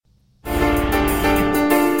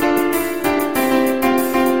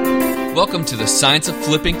Welcome to the Science of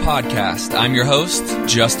Flipping podcast. I'm your host,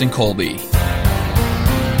 Justin Colby.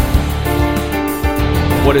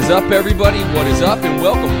 What is up, everybody? What is up? And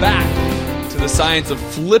welcome back to the Science of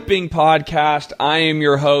Flipping podcast. I am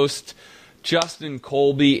your host, Justin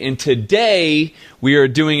Colby, and today we are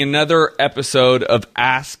doing another episode of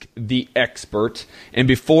Ask the Expert. And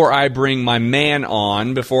before I bring my man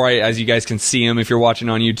on, as you guys can see him if you're watching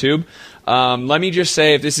on YouTube, let me just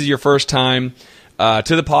say, if this is your first time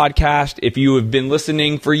to the podcast, if you have been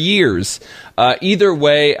listening for years, either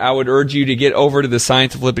way, I would urge you to get over to the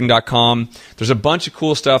scienceofflipping.com. There's a bunch of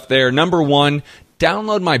cool stuff there. Number one,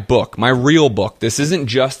 download my book, my real book. This isn't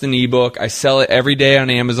just an ebook. I sell it every day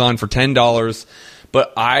on Amazon for $10,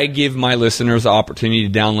 but I give my listeners the opportunity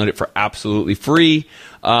to download it for absolutely free.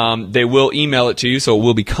 They will email it to you, so it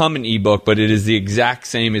will become an ebook, but it is the exact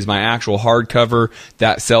same as my actual hardcover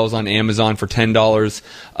that sells on Amazon for $10.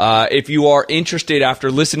 If you are interested,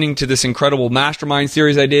 after listening to this incredible mastermind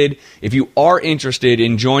series I did, if you are interested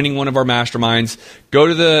in joining one of our masterminds, go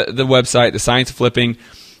to the website, The Science of Flipping,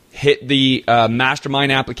 hit the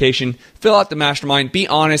mastermind application, fill out the mastermind, be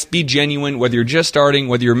honest, be genuine, whether you're just starting,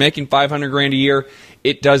 whether you're making $500,000 a year,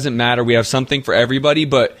 it doesn't matter. We have something for everybody,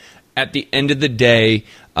 but at the end of the day,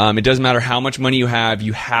 it doesn't matter how much money you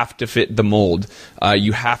have to fit the mold.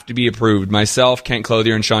 You have to be approved. Myself, Kent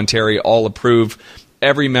Clothier, and Sean Terry all approve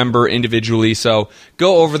every member individually. So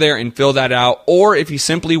go over there and fill that out. Or if you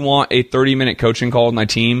simply want a 30-minute coaching call with my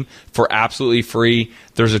team for absolutely free,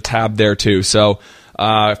 there's a tab there too. So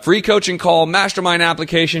free coaching call, mastermind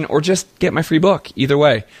application, or just get my free book. Either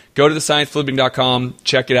way, go to thescienceflipping.com,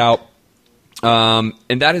 check it out.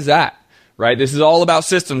 And that is that. Right? This is all about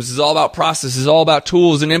systems. This is all about process. This is all about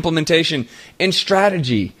tools and implementation and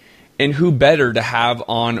strategy. And who better to have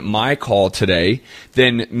on my call today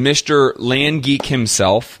than Mr. Land Geek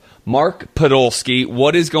himself, Mark Podolsky.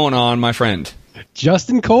 What is going on, my friend?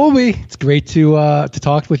 Justin Colby, it's great to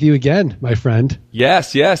talk with you again, my friend.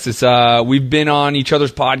 Yes. It's we've been on each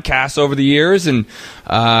other's podcasts over the years, and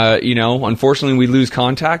unfortunately we lose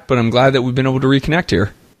contact. But I'm glad that we've been able to reconnect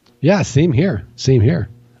here. Yeah, same here.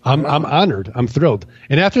 I'm honored. I'm thrilled.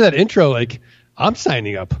 And after that intro, I'm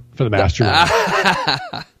signing up for the mastermind.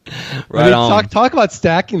 Right on. Talk about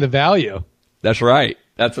stacking the value. That's right.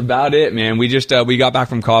 That's about it, man. We just we got back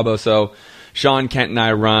from Cabo, so Sean, Kent, and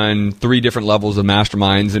I run 3 different levels of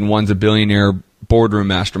masterminds, and one's a billionaire boardroom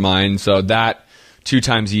mastermind. So that 2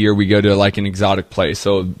 times a year we go to an exotic place.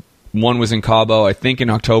 So one was in Cabo. I think in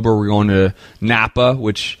October we're going to Napa,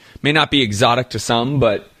 which may not be exotic to some,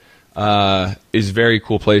 but is a very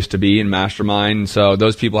cool place to be in mastermind. So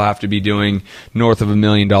those people have to be doing north of $1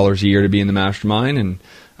 million a year to be in the mastermind, and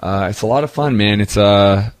it's a lot of fun, man. It's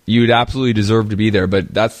you'd absolutely deserve to be there,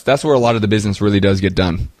 but that's where a lot of the business really does get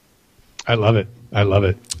done. I love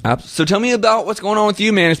it. So tell me about what's going on with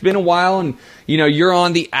you, man. It's been a while, and you're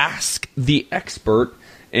on the Ask the Expert,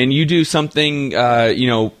 and you do something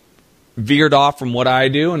veered off from what I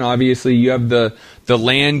do, and obviously you have the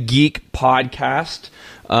Land Geek podcast.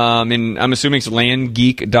 And I'm assuming it's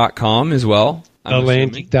landgeek.com as well.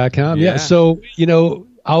 Landgeek.com. Yeah. So,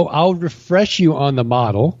 I'll refresh you on the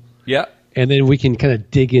model. Yeah. And then we can kind of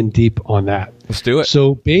dig in deep on that. Let's do it.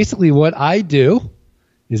 So basically what I do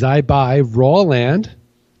is I buy raw land,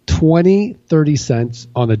 20, 30 cents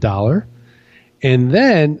on the dollar. And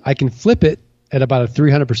then I can flip it at about a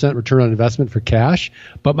 300% return on investment for cash.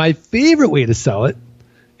 But my favorite way to sell it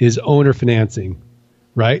is owner financing.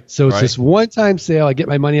 Right? So it's this one-time sale. I get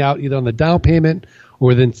my money out either on the down payment or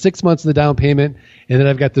within 6 months of the down payment. And then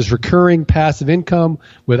I've got this recurring passive income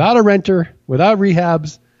without a renter, without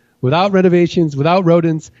rehabs, without renovations, without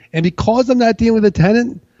rodents. And because I'm not dealing with a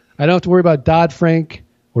tenant, I don't have to worry about Dodd-Frank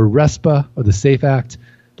or RESPA or the SAFE Act.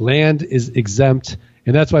 Land is exempt.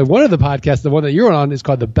 And that's why one of the podcasts, the one that you're on, is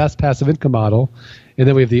called The Best Passive Income Model. And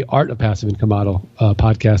then we have the Art of Passive Income Model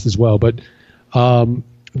podcast as well. But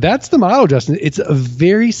that's the model, Justin. It's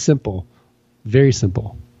very simple.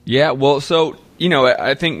 Yeah, well, so,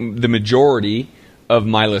 I think the majority of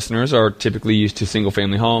my listeners are typically used to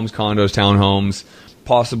single-family homes, condos, townhomes,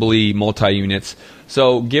 possibly multi-units.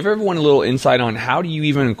 So give everyone a little insight on how do you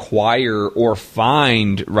even acquire or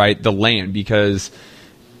find, the land? Because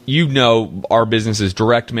our business is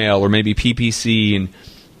direct mail or maybe PPC,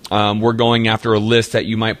 and we're going after a list that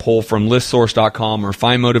you might pull from listsource.com or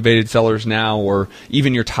Find Motivated Sellers Now or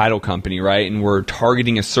even your title company, right? And we're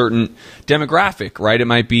targeting a certain demographic, right? It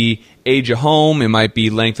might be age of home. It might be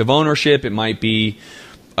length of ownership. It might be,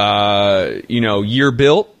 year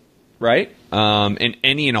built, right? And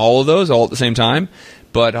any and all of those all at the same time.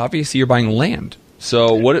 But obviously you're buying land.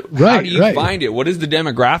 So how do you find it? What is the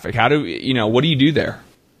demographic? What do you do there?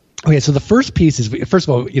 Okay, so the first piece is, first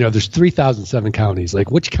of all, there's 3,007 counties.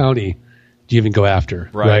 Like, which county do you even go after,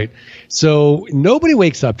 right? So nobody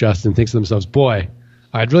wakes up, Justin, and thinks to themselves, boy,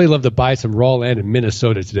 I'd really love to buy some raw land in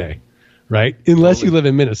Minnesota today, right? Unless you live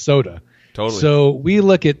in Minnesota. Totally. So we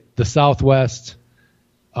look at the Southwest,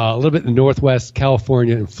 a little bit in the Northwest,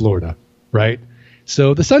 California, and Florida, right?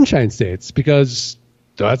 So the Sunshine States, because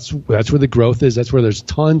that's where the growth is. That's where there's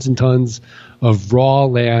tons and tons of raw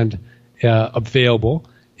land available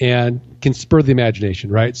and can spur the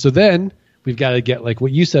imagination, right? So then we've got to get, like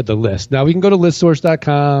what you said, the list. Now we can go to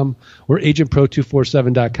listsource.com or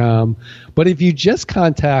agentpro247.com, but if you just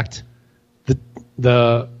contact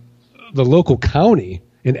the local county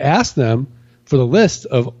and ask them for the list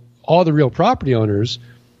of all the real property owners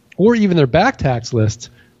or even their back tax list,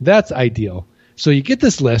 that's ideal. So you get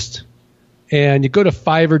this list and you go to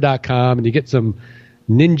Fiverr.com and you get some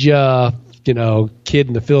ninja kid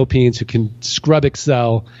in the Philippines who can scrub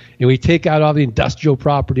Excel, and we take out all the industrial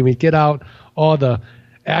property, we get out all the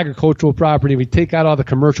agricultural property, we take out all the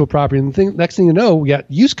commercial property, and next thing you know, we got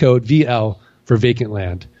use code VL for vacant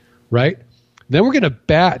land, right? Then we're going to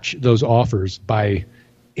batch those offers by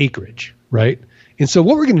acreage, right? And so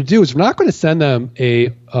what we're going to do is we're not going to send them a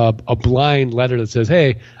blind letter that says,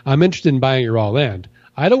 hey, I'm interested in buying your raw land.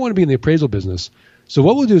 I don't want to be in the appraisal business. So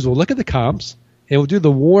what we'll do is we'll look at the comps, and we'll do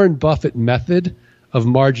the Warren Buffett method of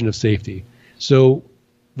margin of safety. So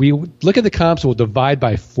we look at the comps, and we'll divide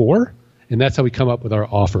by 4, and that's how we come up with our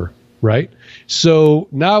offer, right? So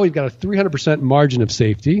now we've got a 300% margin of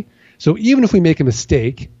safety. So even if we make a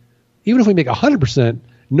mistake, even if we make 100%,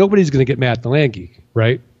 nobody's going to get mad at the land geek,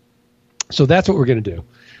 right? So that's what we're going to do.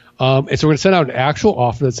 And so we're going to send out an actual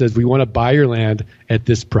offer that says we want to buy your land at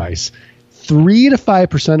this price. 3 to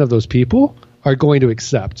 5% of those people are going to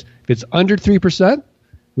accept. If it's under 3%,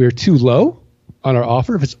 we are too low on our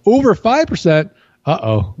offer. If it's over 5%,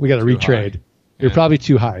 we got to retrade. You're probably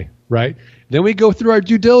too high, right? Then we go through our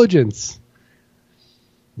due diligence.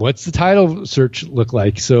 What's the title search look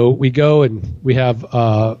like? So we go and we have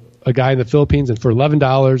a guy in the Philippines, and for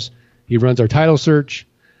 $11, he runs our title search.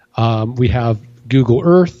 We have Google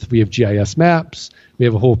Earth. We have GIS maps. We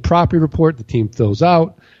have a whole property report the team fills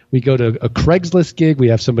out. We go to a Craigslist gig. We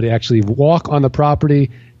have somebody actually walk on the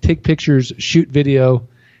property, take pictures, shoot video,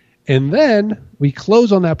 and then we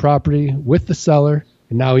close on that property with the seller,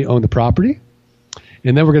 and now we own the property.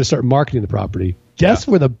 And then we're going to start marketing the property. Guess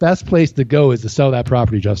where the best place to go is to sell that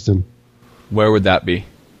property, Justin? Where would that be?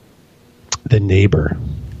 The neighbor.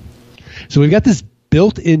 So we've got this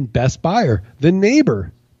built-in best buyer, the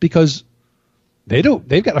neighbor, because they've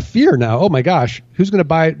got a fear now. Oh my gosh, who's going to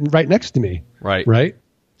buy it right next to me? Right.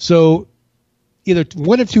 So either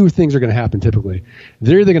one of two things are going to happen typically.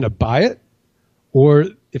 They're either going to buy it, or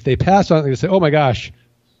if they pass on it, they're going to say, oh my gosh,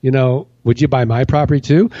 would you buy my property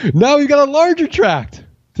too? Now we've got a larger tract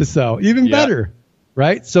to sell, even better,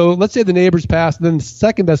 right? So let's say the neighbors pass, then the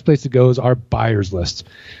second best place to go is our buyers list.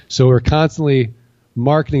 So we're constantly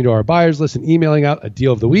marketing to our buyers list and emailing out a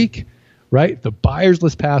deal of the week, right? The buyers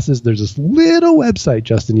list passes. There's this little website,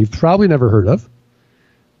 Justin, you've probably never heard of,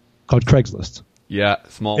 called Craigslist. Yeah,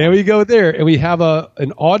 small. And we go there, and we have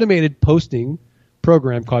an automated posting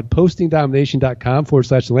program called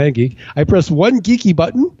postingdomination.com/landgeek. I press one geeky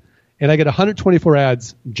button, and I get 124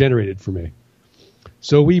 ads generated for me.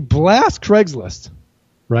 So we blast Craigslist,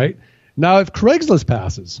 right? Now, if Craigslist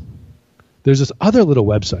passes, there's this other little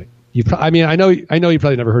website. I know you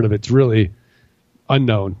probably never heard of it. It's really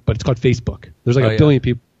unknown, but it's called Facebook. There's like a billion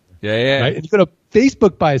people. Yeah. Right? And you go to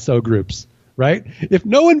Facebook buy-sell groups, right? If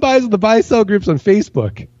no one buys the buy-sell groups on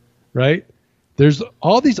Facebook, right, there's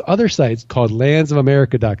all these other sites called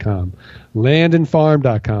landsofamerica.com,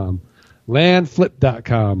 landandfarm.com,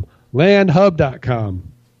 landflip.com, landhub.com.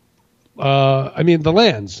 The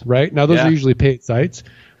lands, right? Now, those are usually paid sites,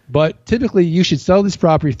 but typically you should sell this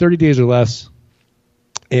property 30 days or less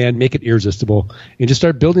and make it irresistible and just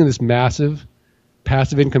start building this massive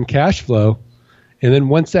passive income cash flow. And then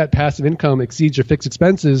once that passive income exceeds your fixed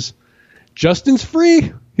expenses, Justin's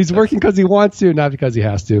free. He's working because he wants to, not because he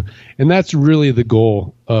has to. And that's really the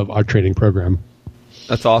goal of our trading program.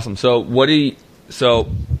 That's awesome. So let's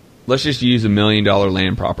just use $1 million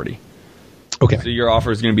land property. Okay. So your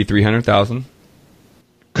offer is going to be $300,000.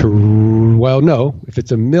 Well, no. If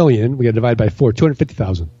it's $1 million, we got to divide by 4.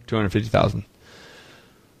 $250,000. $250,000.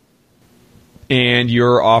 And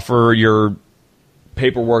your offer, your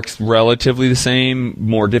paperwork's relatively the same,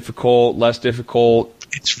 more difficult, less difficult.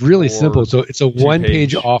 It's really simple. So it's a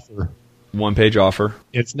one-page offer. One-page offer.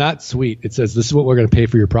 It's not sweet. It says this is what we're going to pay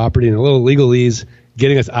for your property, and a little legalese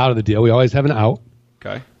getting us out of the deal. We always have an out.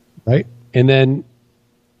 Okay. Right? And then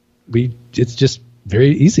it's just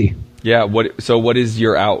very easy. Yeah. What is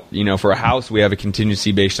your out? For a house, we have a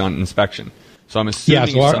contingency based on inspection. So I'm assuming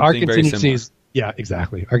So our something very similar. contingencies,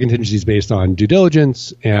 exactly. Our contingency is based on due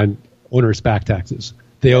diligence and owner's back taxes.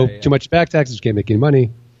 They owe too much back taxes, can't make any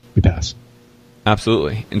money, we pass.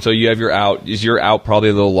 Absolutely. And so you have your out. Is your out probably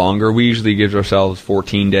a little longer? We usually give ourselves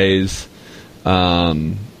 14 days.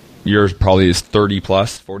 Yours probably is 30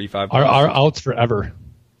 plus, 45 plus. Our out's forever.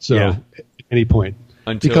 So at any point.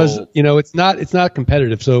 Because, it's not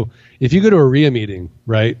competitive. So if you go to a RIA meeting,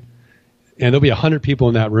 right, and there'll be 100 people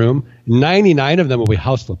in that room, 99 of them will be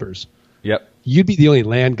house flippers. Yep. You'd be the only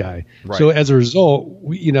land guy. Right. So as a result,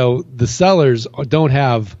 the sellers don't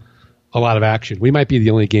have a lot of action. We might be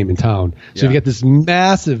the only game in town. So you get this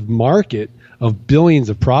massive market of billions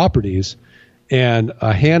of properties and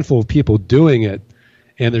a handful of people doing it.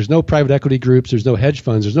 And there's no private equity groups. There's no hedge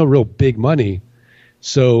funds. There's no real big money.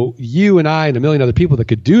 So you and I and a million other people that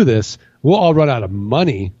could do this, we'll all run out of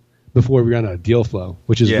money before we run out of deal flow,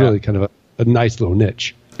 which is really kind of a nice little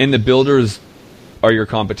niche. And the builders are your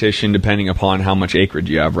competition depending upon how much acreage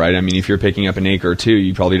you have, right? I mean, if you're picking up an acre or two,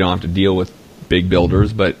 you probably don't have to deal with big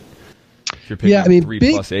builders, but if you're picking up 3+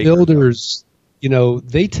 big acres, builders,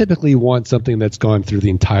 they typically want something that's gone through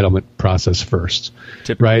the entitlement process first,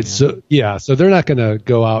 right? Yeah. So they're not going to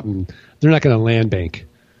go out and they're not going to land bank,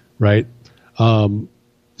 right?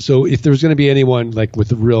 So if there's going to be anyone like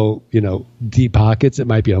with real, deep pockets, it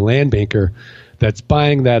might be a land banker that's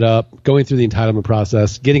buying that up, going through the entitlement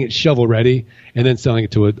process, getting it shovel ready, and then selling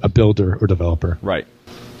it to a builder or developer. Right.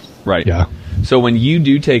 Yeah. So when you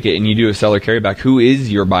do take it and you do a seller carryback, who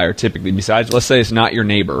is your buyer typically? Besides, let's say it's not your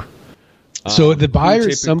neighbor. So the buyer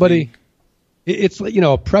is somebody. It's a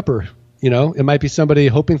prepper. It might be somebody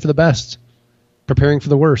hoping for the best, preparing for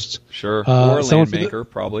the worst. Sure. Or a land banker,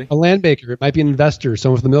 probably. A land banker. It might be an investor,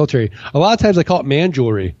 someone from the military. A lot of times I call it man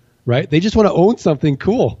jewelry, right? They just want to own something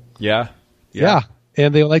cool. Yeah.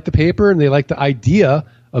 And they like the paper and they like the idea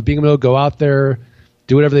of being able to go out there,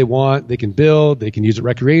 do whatever they want. They can build. They can use it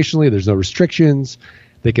recreationally. There's no restrictions.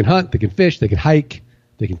 They can hunt. They can fish. They can hike.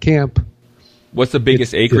 They can camp. What's the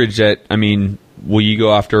biggest acreage will you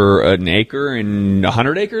go after an acre and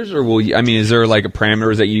 100 acres? Or is there like a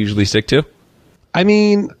parameters that you usually stick to?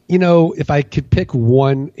 If I could pick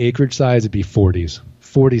one acreage size, it'd be 40s.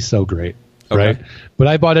 40's so great, right? But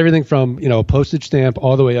I bought everything from, a postage stamp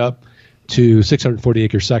all the way up to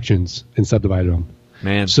 640-acre sections and subdivided them.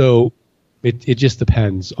 Man. So it just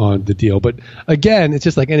depends on the deal. But again, it's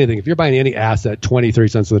just like anything. If you're buying any asset, 20, 30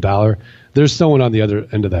 cents on the dollar, there's someone on the other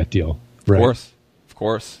end of that deal. Right? Of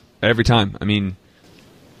course. Every time.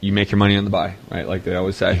 You make your money on the buy, right? Like they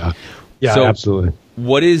always say. Yeah, so absolutely.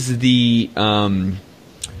 What is the I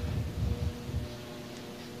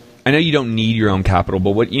know you don't need your own capital,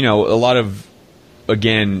 but what a lot of,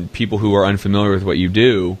 again, people who are unfamiliar with what you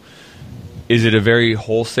do, is it a very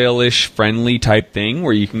wholesale-ish friendly type thing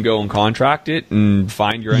where you can go and contract it and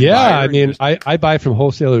find your own buyer? I buy from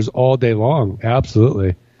wholesalers all day long.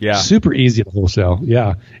 Absolutely. Yeah. Super easy to wholesale.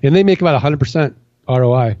 Yeah. And they make about 100%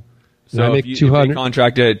 ROI. So I make if 200. If they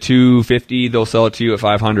contract it at $250, they'll sell it to you at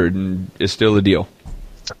 $500, and it's still a deal.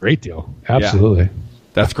 It's a great deal. Absolutely. Yeah.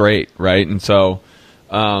 That's great, right? And so,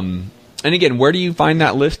 and again, where do you find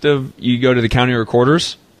that list of? You go to the county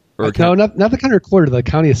recorders, or no, not the county recorder, the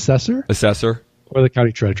county assessor, or the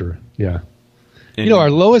county treasurer. Yeah. And our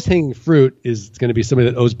lowest hanging fruit is going to be somebody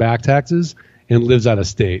that owes back taxes and lives out of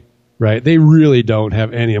state. Right? They really don't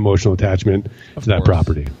have any emotional attachment to that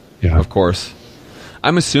property. Yeah. Of course.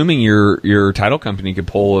 I'm assuming your title company could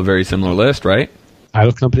pull a very similar list, right?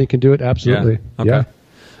 Title company can do it, absolutely. Yeah.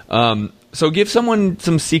 Okay. So give someone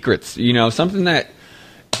some secrets, something that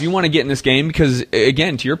if you want to get in this game, because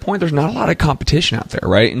again, to your point, there's not a lot of competition out there,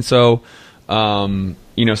 right? And so, so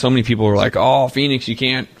many people are like, "Oh, Phoenix, you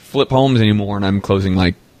can't flip homes anymore," and I'm closing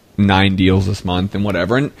like 9 deals this month and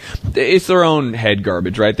whatever. And it's their own head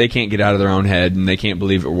garbage, right? They can't get out of their own head and they can't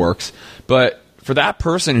believe it works. But for that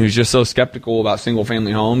person who's just so skeptical about single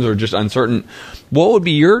family homes or just uncertain, what would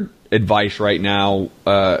be your advice right now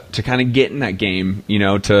to kind of get in that game?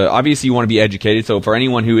 To obviously you want to be educated. So for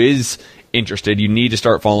anyone who is interested, you need to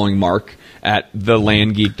start following Mark at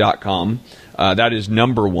thelandgeek.com. That is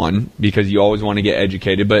number one, because you always want to get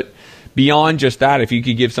educated. But beyond just that, if you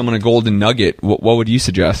could give someone a golden nugget, what would you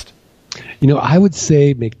suggest? I would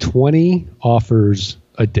say make 20 offers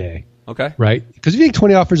a day. Okay. Right? Because if you make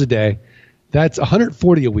 20 offers a day, that's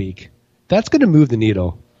 140 a week. That's going to move the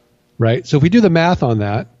needle, right? So if we do the math on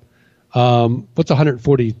that, what's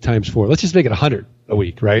 140 times 4? Let's just make it 100 a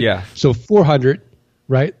week, right? Yeah. So 400,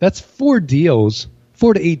 right? That's 4 to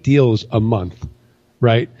 8 deals a month,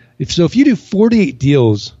 right? If you do 48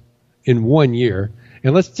 deals in 1 year.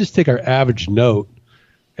 And let's just take our average note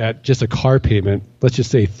at just a car payment. Let's just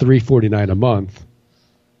say $349 a month.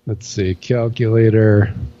 Let's see,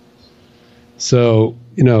 calculator. So,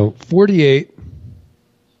 48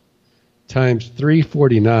 times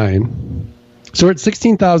 349. So we're at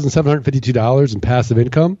 $16,752 in passive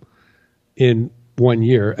income in 1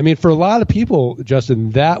 year. I mean, for a lot of people,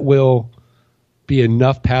 Justin, that will be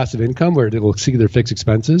enough passive income where it will exceed their fixed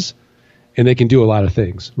expenses, and they can do a lot of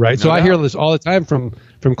things, right? So I hear this all the time from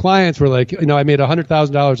clients where, like, I made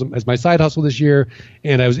 $100,000 as my side hustle this year,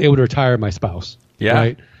 and I was able to retire my spouse.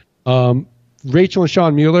 Yeah. Right. Rachel and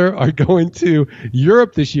Sean Mueller are going to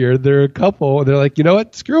Europe this year. They're a couple, and they're like, you know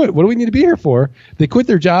what? Screw it. What do we need to be here for? They quit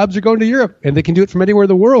their jobs. They're going to Europe, and they can do it from anywhere in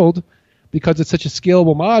the world because it's such a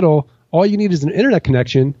scalable model. All you need is an internet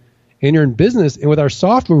connection, and you're in business. And with our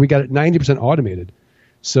software, we got it 90% automated.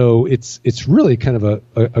 So it's really kind of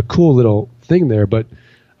a cool little thing there. But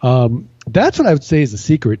that's what I would say is the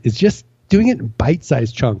secret, is just doing it in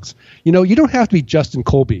bite-sized chunks. You don't have to be Justin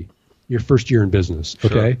Colby your first year in business,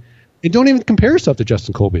 okay? Sure. And don't even compare yourself to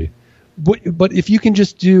Justin Colby. But if you can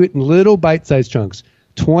just do it in little bite-sized chunks,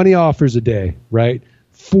 20 offers a day, right?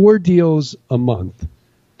 4 deals a month.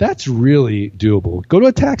 That's really doable. Go to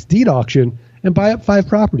a tax deed auction and buy up 5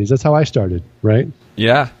 properties. That's how I started, right?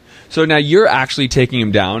 Yeah. So now you're actually taking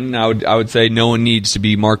him down. Now, I would say no one needs to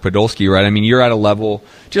be Mark Podolsky, right? I mean, you're at a level,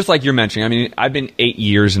 just like you're mentioning. I mean, I've been 8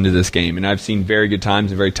 years into this game, and I've seen very good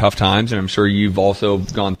times and very tough times, and I'm sure you've also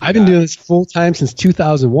gone through I've been doing this full time since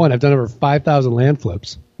 2001. I've done over 5,000 land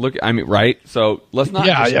flips. Look, I mean, right? So let's not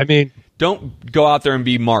don't go out there and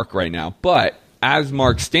be Mark right now. But as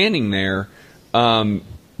Mark standing there,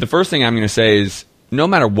 the first thing I'm going to say is, no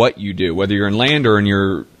matter what you do, whether you're in land or in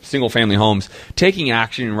your single-family homes, taking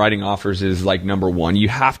action and writing offers is like number one. You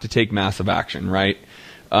have to take massive action, right?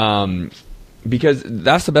 Because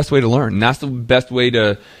that's the best way to learn. And that's the best way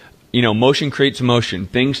to, motion creates motion.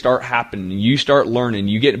 Things start happening. You start learning.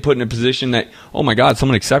 You get put in a position that, oh my God,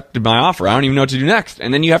 someone accepted my offer. I don't even know what to do next.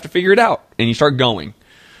 And then you have to figure it out, and you start going,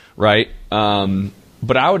 right?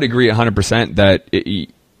 But I would agree 100% that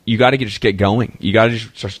you got to just get going. You got to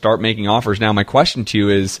just start making offers. Now, my question to you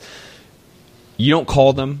is, you don't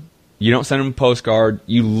call them. You don't send them a postcard.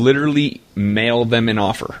 You literally mail them an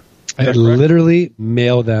offer. I literally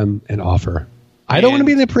mail them an offer. I don't want to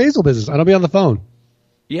be in the appraisal business. I don't be on the phone.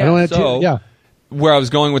 Yeah, where I was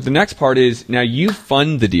going with the next part is, now you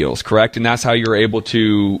fund the deals, correct? And that's how you're able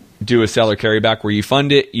to do a seller carryback, where you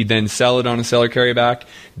fund it, you then sell it on a seller carryback.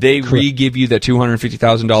 They re-give you that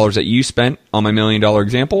 $250,000 that you spent on my $1 million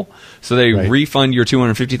example. So they refund your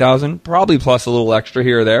 $250,000, probably plus a little extra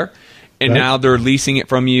here or there. And now they're leasing it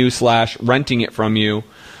from you / renting it from you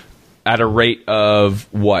at a rate of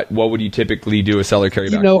what? What would you typically do a seller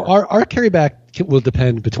carryback for? Our carryback will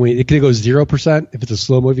depend between, it could go 0% if it's a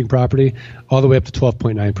slow-moving property, all the way up to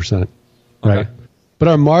 12.9%. Right? Okay. But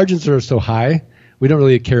our margins are so high, we don't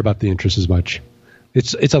really care about the interest as much.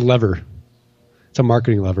 It's a lever. It's a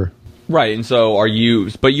marketing lever. Right, and so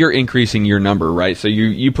but you're increasing your number, right? So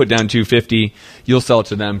you put down $250, you'll sell it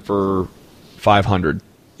to them for $500.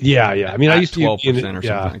 Yeah. I mean, I used to be 12% or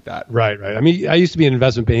something like that. Right. I mean, I used to be an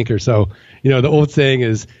investment banker, so the old saying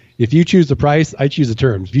is, if you choose the price, I choose the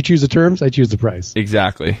terms. If you choose the terms, I choose the price.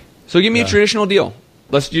 Exactly. So give me a traditional deal.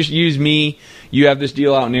 Let's just use me. You have this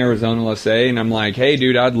deal out in Arizona, let's say, and I'm like, hey,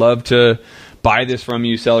 dude, I'd love to buy this from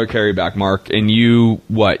you, seller carryback, Mark. And you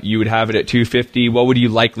would have it at $250. What would you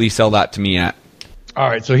likely sell that to me at? All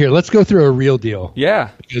right, so here, let's go through a real deal.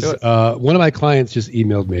 Yeah. Because one of my clients just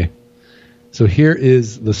emailed me. So here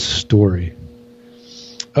is the story.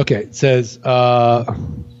 Okay, it says,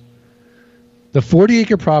 the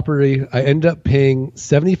 40-acre property I ended up paying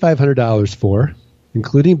 $7,500 for,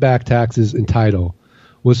 including back taxes and title,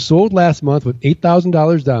 was sold last month with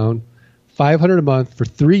 $8,000 down, $500 a month for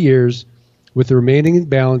 3 years, with the remaining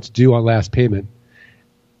balance due on last payment.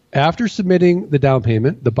 After submitting the down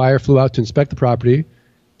payment, the buyer flew out to inspect the property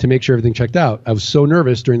to make sure everything checked out. I was so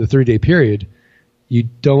nervous during the 3-day period, you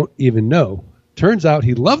don't even know. Turns out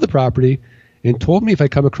he loved the property and told me if I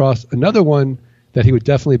come across another one that he would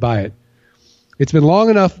definitely buy it. It's been long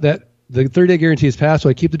enough that the 30-day guarantee is passed, so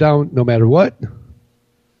I keep it down no matter what.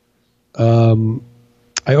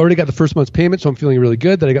 I already got the first month's payment, so I'm feeling really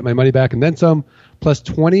good that I got my money back and then some, plus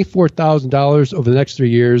 $24,000 over the next 3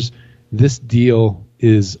 years. This deal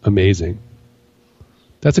is amazing.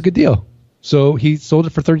 That's a good deal. So he sold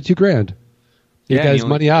it for $32,000. He got his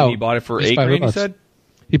money out. He bought it for $8,000, you said?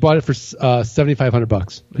 He bought it for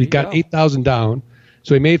 $7,500. He got $8,000 down,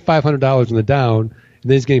 so he made $500 on the down, and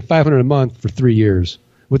then he's getting $500 a month for 3 years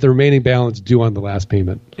with the remaining balance due on the last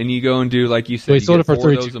payment. And you go and do, like you said, So he you sold get it for 4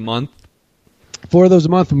 of 32 those a month. 4 of those a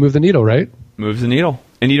month will move the needle, right? Moves the needle.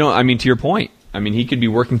 And you don't, I mean, to your point, I mean, he could be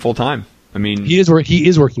working full time. I mean, He is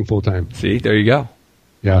working full time. see, there you go.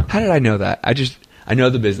 Yeah. How did I know that? I know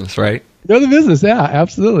the business, right? Know the business, yeah,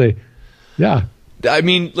 absolutely. Yeah. I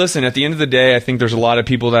mean, listen, at the end of the day, I think there's a lot of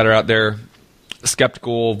people that are out there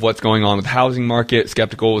skeptical of what's going on with the housing market,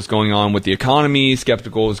 skeptical of what's going on with the economy,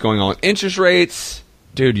 skeptical of what's going on with interest rates.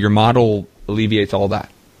 Dude, your model alleviates all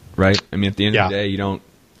that, right? I mean, at the end of the day, you don't,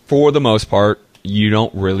 for the most part, you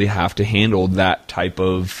don't really have to handle that type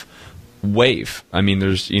of wave. I mean,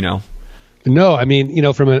 there's, No, I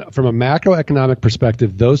mean, from a macroeconomic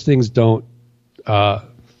perspective, those things don't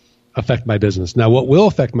affect my business. Now, what will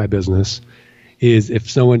affect my business is if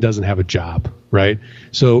someone doesn't have a job, right?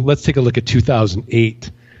 So let's take a look at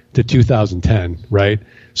 2008 to 2010, right?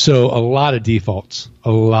 So a lot of defaults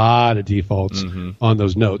on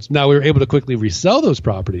those notes. Now, we were able to quickly resell those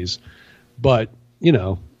properties, but,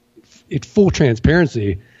 in full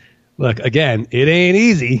transparency, look, again, it ain't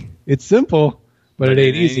easy. It's simple, but it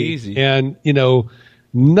ain't easy. And,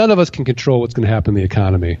 none of us can control what's going to happen in the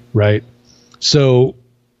economy, right? So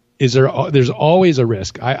there's always a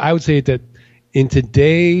risk. I would say that in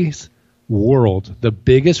today's world, the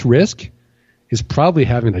biggest risk is probably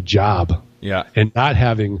having a job and not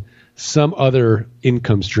having some other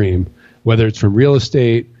income stream, whether it's from real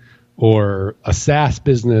estate or a SaaS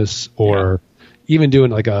business or even doing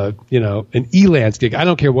like an e-lance gig. I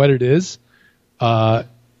don't care what it is.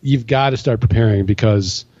 You've got to start preparing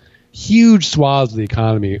because huge swaths of the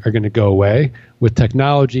economy are going to go away with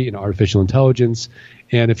technology and artificial intelligence.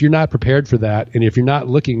 And if you're not prepared for that, and if you're not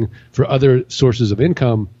looking for other sources of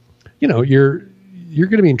income, you're going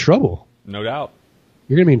to be in trouble. No doubt.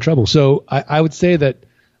 You're going to be in trouble. So I would say that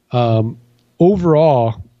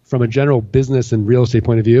overall, from a general business and real estate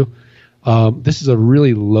point of view, this is a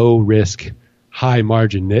really low risk, high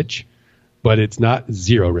margin niche, but it's not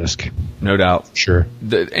zero risk. No doubt. Sure.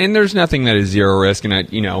 And there's nothing that is zero risk.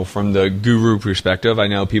 And from the guru perspective, I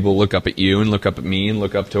know people look up at you and look up at me and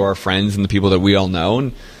look up to our friends and the people that we all know.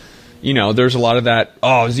 And, there's a lot of that,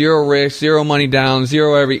 zero risk, zero money down,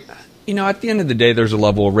 zero every, at the end of the day, there's a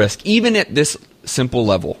level of risk. Even at this simple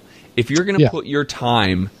level, if you're going to put your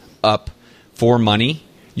time up for money,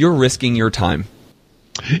 you're risking your time.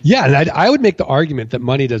 Yeah, and I would make the argument that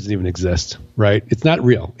money doesn't even exist, right? It's not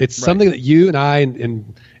real. It's something that you and I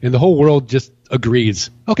and the whole world just agrees.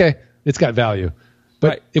 Okay, it's got value.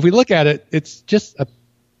 But if we look at it, it's just a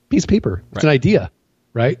piece of paper. It's an idea,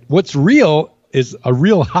 right? What's real is a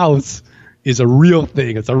real house is a real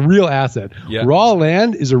thing. It's a real asset. Yeah. Raw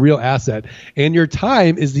land is a real asset. And your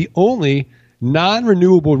time is the only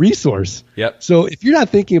non-renewable resource. Yep. So if you're not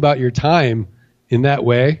thinking about your time in that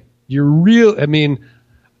way,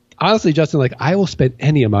 honestly, Justin, I will spend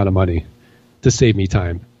any amount of money to save me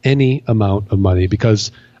time, any amount of money,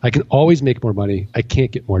 because I can always make more money. I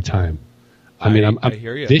can't get more time. I'm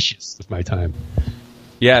vicious with my time.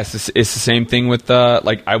 Yeah, it's the same thing with,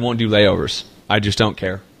 I won't do layovers. I just don't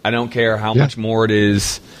care. I don't care how much more it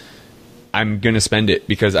is. I'm going to spend it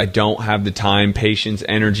because I don't have the time, patience,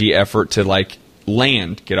 energy, effort to,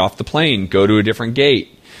 land, get off the plane, go to a different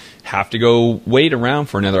gate, have to go wait around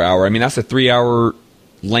for another hour. I mean, that's a 3-hour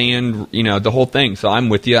land, the whole thing. So I'm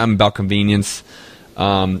with you. I'm about convenience.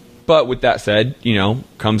 But with that said,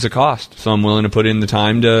 comes a cost. So I'm willing to put in the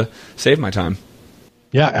time to save my time.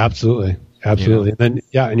 Yeah, absolutely. Absolutely. And then,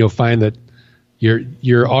 and you'll find that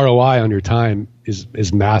your ROI on your time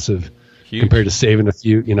is massive. Huge. Compared to saving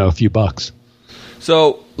a few bucks.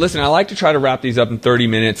 So listen, I like to try to wrap these up in 30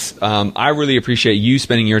 minutes. I really appreciate you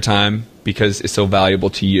spending your time because it's so valuable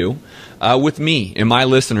to you. With me and my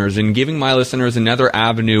listeners, and giving my listeners another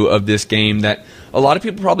avenue of this game that a lot of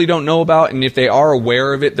people probably don't know about, and if they are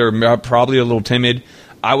aware of it, they're probably a little timid.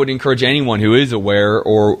 I would encourage anyone who is aware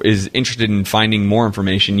or is interested in finding more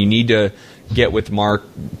information, you need to get with Mark.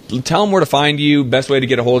 Tell him where to find you, best way to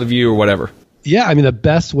get a hold of you, or whatever. Yeah, the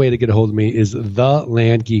best way to get a hold of me is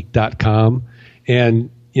thelandgeek.com.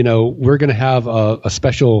 And, we're going to have a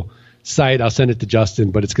special site. I'll send it to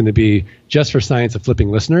Justin, but it's going to be just for Science of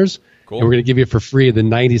Flipping listeners. Cool. And we're going to give you for free the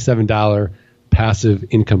 $97 passive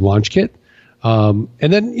income launch kit. And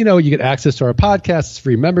then, you get access to our podcast,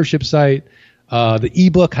 free membership site, the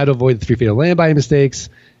ebook, How to Avoid the 3 Fatal Land Buying Mistakes,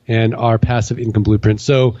 and our passive income blueprint.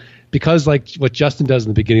 So because what Justin does in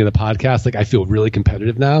the beginning of the podcast, I feel really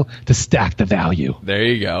competitive now to stack the value. There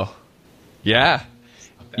you go. Yeah.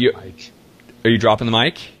 Are you dropping the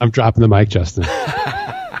mic? I'm dropping the mic, Justin.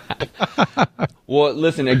 Well,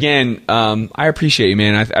 listen, again, I appreciate you,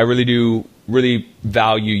 man. I really do really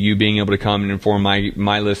value you being able to come and inform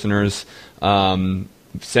my listeners.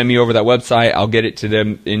 Send me over that website. I'll get it to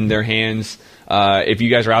them in their hands. If you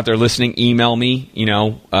guys are out there listening, email me,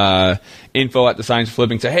 info at the Science of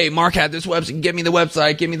Flipping. Say, hey, Mark had this website. Give me the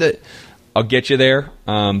website. I'll get you there.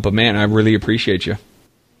 But man, I really appreciate you.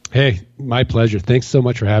 Hey, my pleasure. Thanks so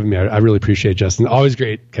much for having me. I really appreciate it, Justin. Always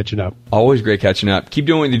great catching up. Always great catching up. Keep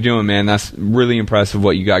doing what you're doing, man. That's really impressive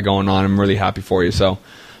what you got going on. I'm really happy for you. So,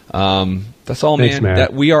 that's all, Thanks, man.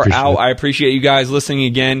 That we are appreciate out. it. I appreciate you guys listening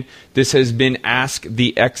again. This has been Ask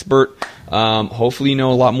the Expert. Hopefully you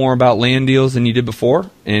know a lot more about land deals than you did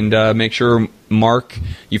before. And make sure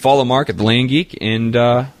you follow Mark at the Land Geek. And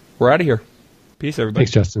we're out of here. Peace, everybody.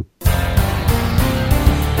 Thanks, Justin.